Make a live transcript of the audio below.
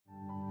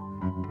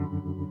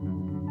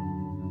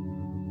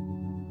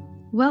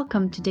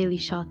Welcome to Daily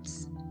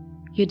Shots,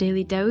 your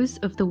daily dose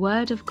of the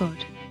Word of God,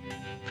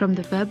 from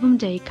the Verbum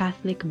Dei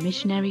Catholic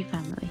Missionary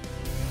Family.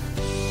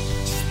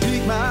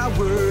 Speak my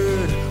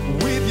word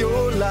with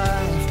your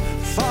life.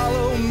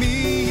 Follow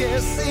me,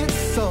 yes,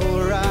 it's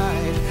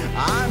alright.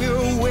 I'm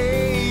your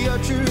way, your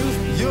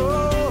truth,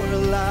 your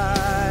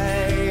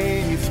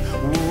life.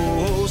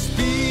 Oh,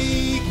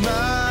 speak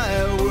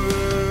my word.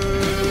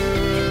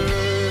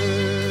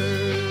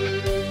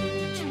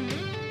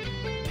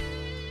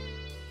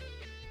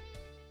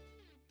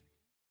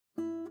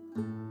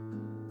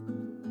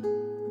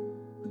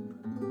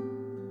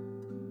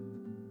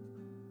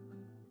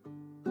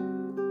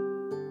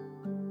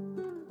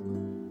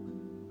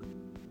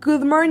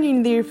 Good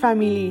morning, dear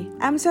family.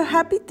 I'm so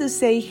happy to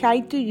say hi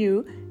to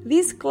you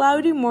this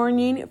cloudy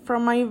morning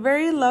from my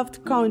very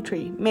loved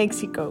country,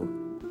 Mexico.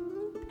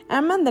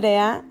 I'm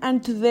Andrea,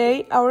 and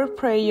today our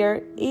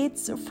prayer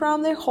is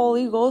from the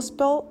Holy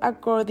Gospel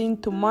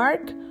according to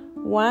Mark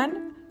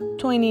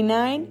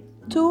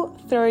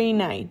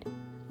 1:29-39.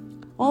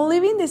 On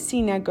leaving the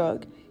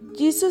synagogue,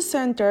 Jesus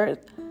entered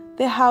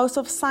the house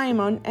of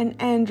Simon and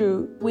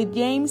Andrew with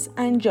James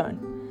and John.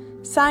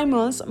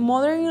 Simon's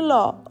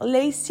mother-in-law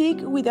lay sick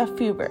with a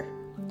fever.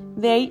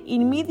 They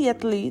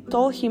immediately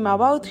told him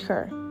about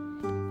her.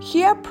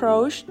 He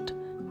approached,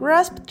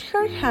 grasped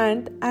her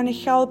hand, and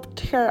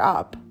helped her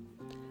up.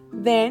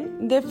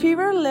 Then the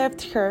fever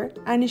left her,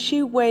 and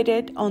she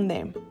waited on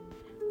them.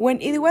 When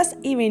it was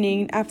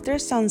evening after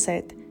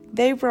sunset,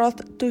 they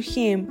brought to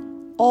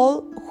him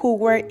all who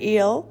were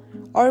ill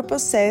or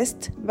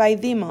possessed by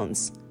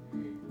demons.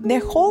 The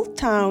whole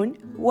town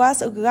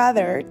was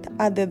gathered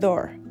at the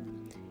door.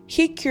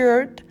 He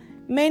cured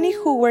many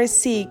who were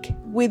sick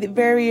with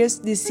various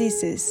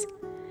diseases,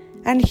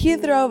 and he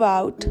drove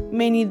out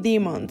many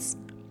demons,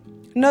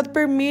 not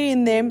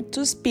permitting them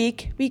to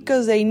speak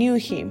because they knew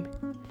him.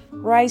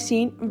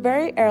 Rising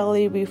very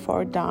early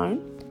before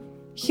dawn,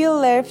 he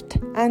left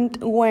and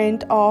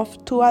went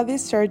off to a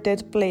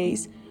deserted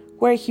place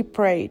where he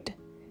prayed.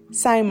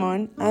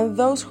 Simon and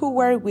those who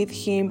were with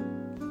him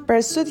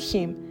pursued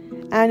him,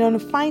 and on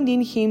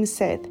finding him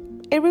said,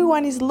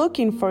 "Everyone is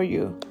looking for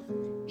you."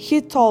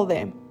 He told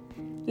them,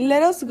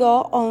 "Let us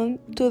go on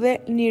to the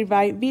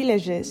nearby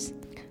villages,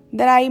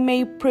 that I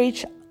may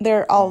preach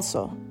there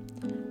also.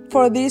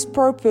 For this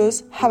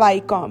purpose have I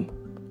come."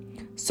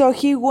 So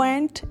he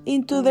went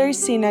into their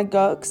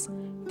synagogues,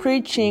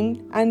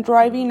 preaching and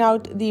driving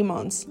out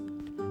demons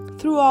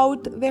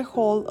throughout the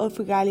whole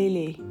of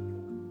Galilee.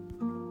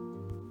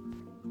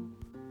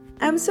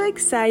 I'm so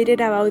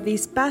excited about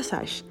this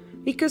passage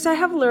because I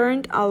have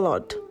learned a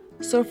lot.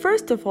 So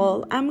first of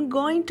all, I'm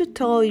going to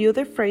tell you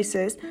the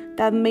phrases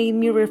that made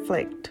me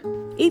reflect.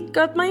 It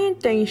got my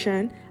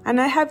attention, and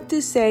I have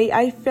to say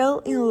I fell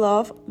in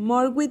love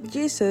more with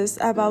Jesus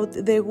about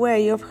the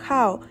way of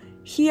how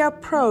he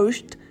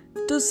approached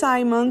to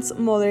Simon's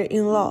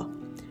mother-in-law.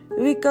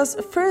 Because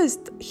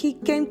first he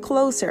came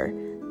closer,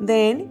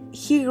 then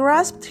he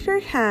grasped her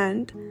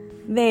hand,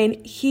 then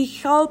he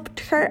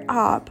helped her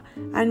up,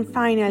 and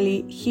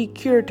finally he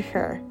cured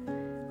her,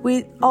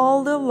 with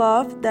all the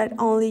love that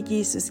only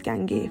Jesus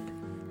can give.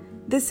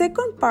 The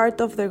second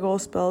part of the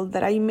gospel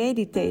that I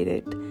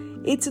meditated,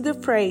 it's the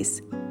phrase,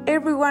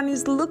 "Everyone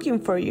is looking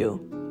for you."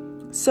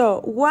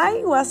 So,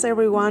 why was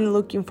everyone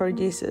looking for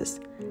Jesus?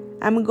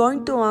 I'm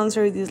going to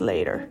answer this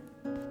later.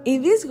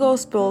 In this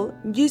gospel,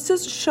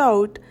 Jesus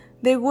showed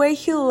the way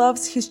he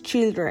loves his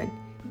children.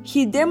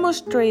 He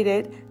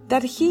demonstrated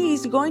that he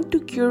is going to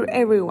cure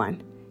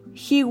everyone.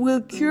 He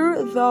will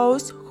cure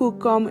those who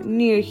come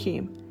near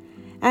him.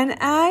 And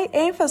I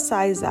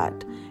emphasize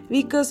that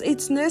because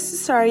it's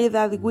necessary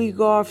that we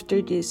go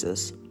after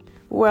Jesus.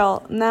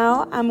 Well,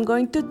 now I'm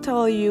going to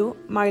tell you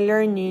my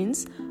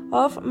learnings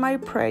of my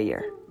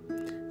prayer.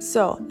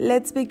 So,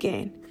 let's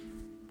begin.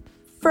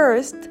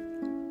 First,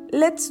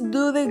 let's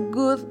do the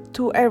good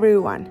to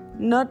everyone,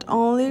 not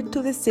only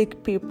to the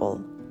sick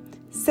people.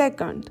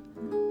 Second,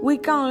 we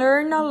can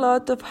learn a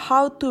lot of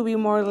how to be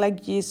more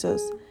like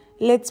Jesus.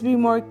 Let's be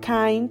more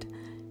kind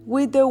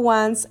with the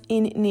ones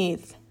in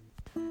need.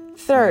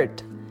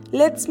 Third,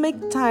 let's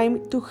make time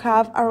to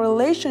have a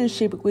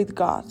relationship with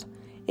God.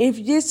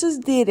 If Jesus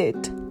did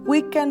it,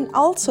 we can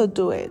also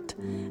do it.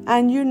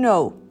 And you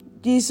know,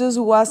 Jesus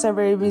was a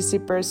very busy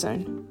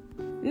person.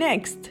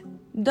 Next,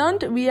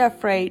 don't be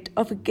afraid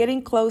of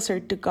getting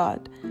closer to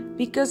God,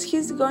 because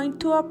He's going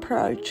to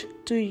approach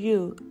to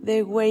you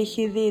the way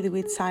He did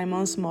with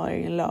Simon's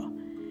mother-in-law,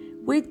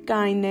 with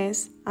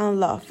kindness and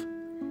love.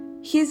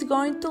 He's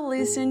going to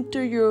listen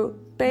to you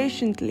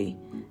patiently,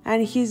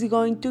 and He's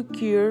going to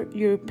cure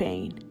your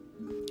pain.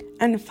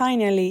 And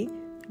finally,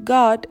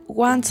 God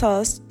wants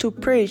us to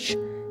preach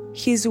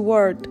His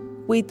word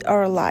with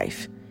our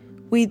life,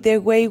 with the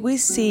way we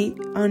see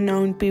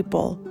unknown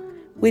people,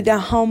 with a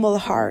humble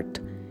heart,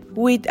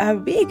 with a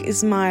big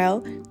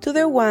smile to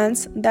the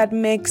ones that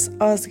makes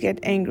us get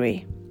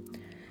angry.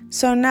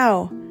 So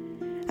now,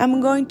 I'm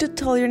going to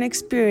tell you an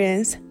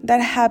experience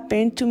that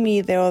happened to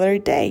me the other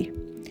day.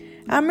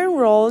 I'm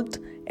enrolled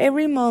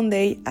every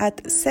Monday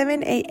at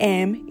 7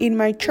 a.m. in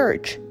my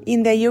church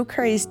in the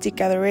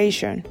Eucharistic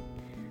adoration.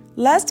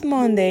 Last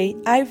Monday,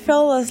 I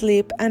fell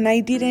asleep and I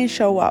didn't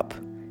show up.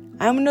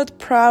 I'm not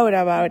proud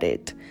about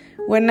it.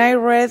 When I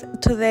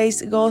read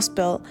today's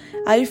Gospel,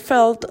 I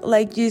felt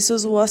like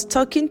Jesus was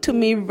talking to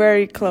me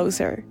very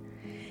closer.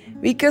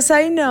 Because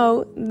I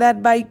know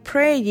that by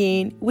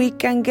praying, we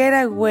can get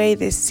away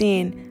the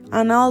sin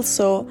and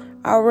also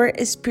our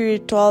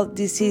spiritual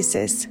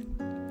diseases.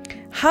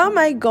 How am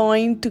I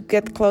going to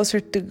get closer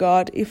to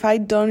God if I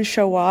don't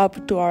show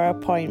up to our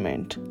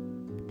appointment?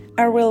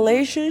 A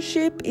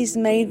relationship is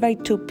made by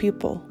two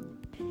people.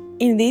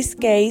 In this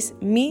case,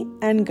 me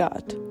and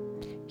God.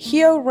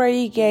 He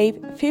already gave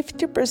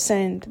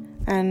 50%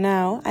 and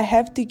now I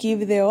have to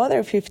give the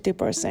other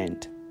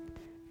 50%.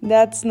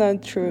 That's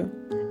not true.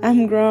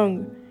 I'm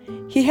wrong.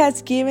 He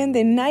has given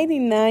the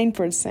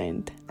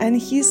 99% and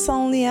he's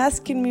only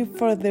asking me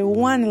for the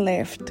one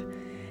left.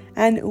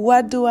 And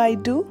what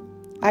do?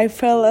 I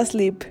fell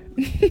asleep.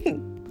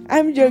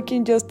 I'm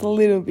joking just a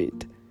little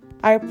bit.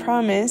 I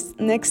promise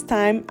next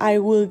time I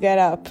will get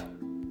up.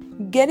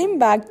 Getting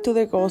back to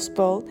the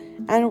Gospel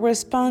and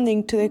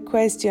responding to the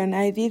question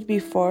I did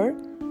before,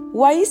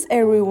 why is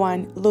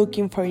everyone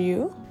looking for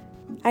you?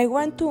 I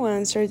want to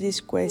answer this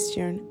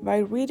question by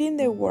reading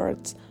the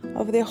words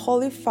of the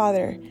Holy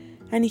Father,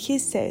 and he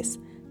says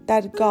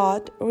that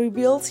God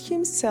reveals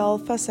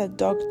himself as a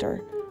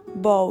doctor,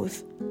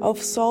 both of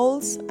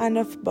souls and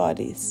of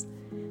bodies,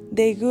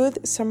 the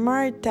Good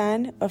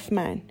Samaritan of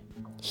man.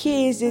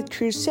 He is the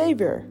true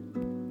Savior.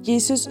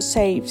 Jesus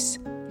saves,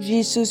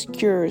 Jesus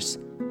cures,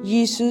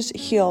 Jesus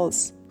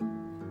heals.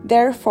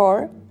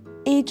 Therefore,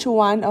 each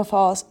one of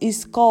us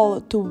is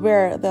called to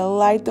bear the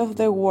light of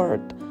the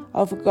Word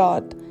of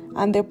God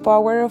and the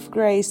power of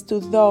grace to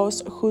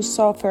those who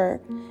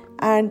suffer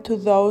and to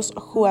those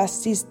who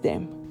assist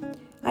them.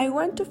 I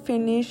want to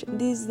finish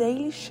this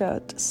daily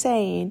shot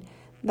saying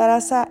that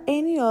as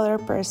any other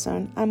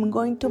person, I'm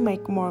going to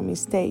make more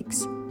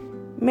mistakes.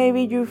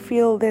 Maybe you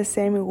feel the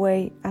same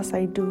way as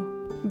I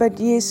do. But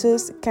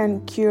Jesus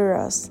can cure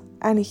us,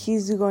 and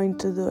He's going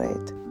to do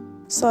it.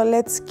 So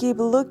let's keep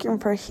looking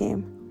for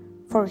Him,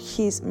 for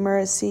His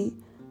mercy,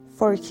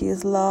 for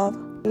His love.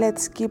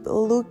 Let's keep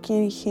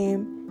looking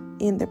Him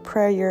in the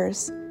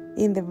prayers,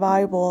 in the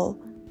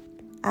Bible.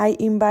 I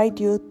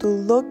invite you to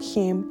look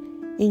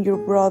Him in your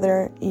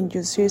brother, in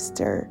your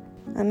sister,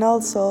 and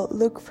also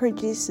look for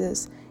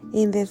Jesus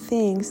in the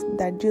things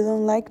that you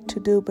don't like to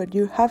do, but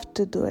you have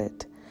to do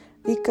it.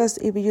 Because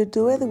if you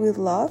do it with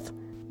love,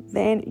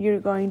 then you're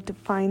going to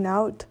find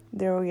out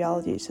the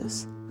real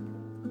Jesus.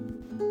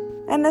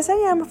 And as I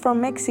am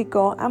from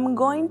Mexico, I'm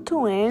going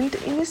to end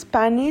in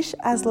Spanish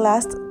as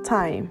last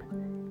time.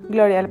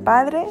 Gloria al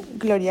Padre,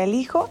 gloria al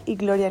Hijo y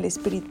gloria al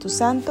Espíritu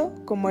Santo,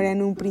 como era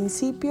en un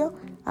principio,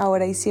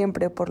 ahora y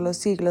siempre por los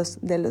siglos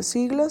de los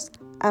siglos.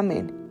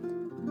 Amén.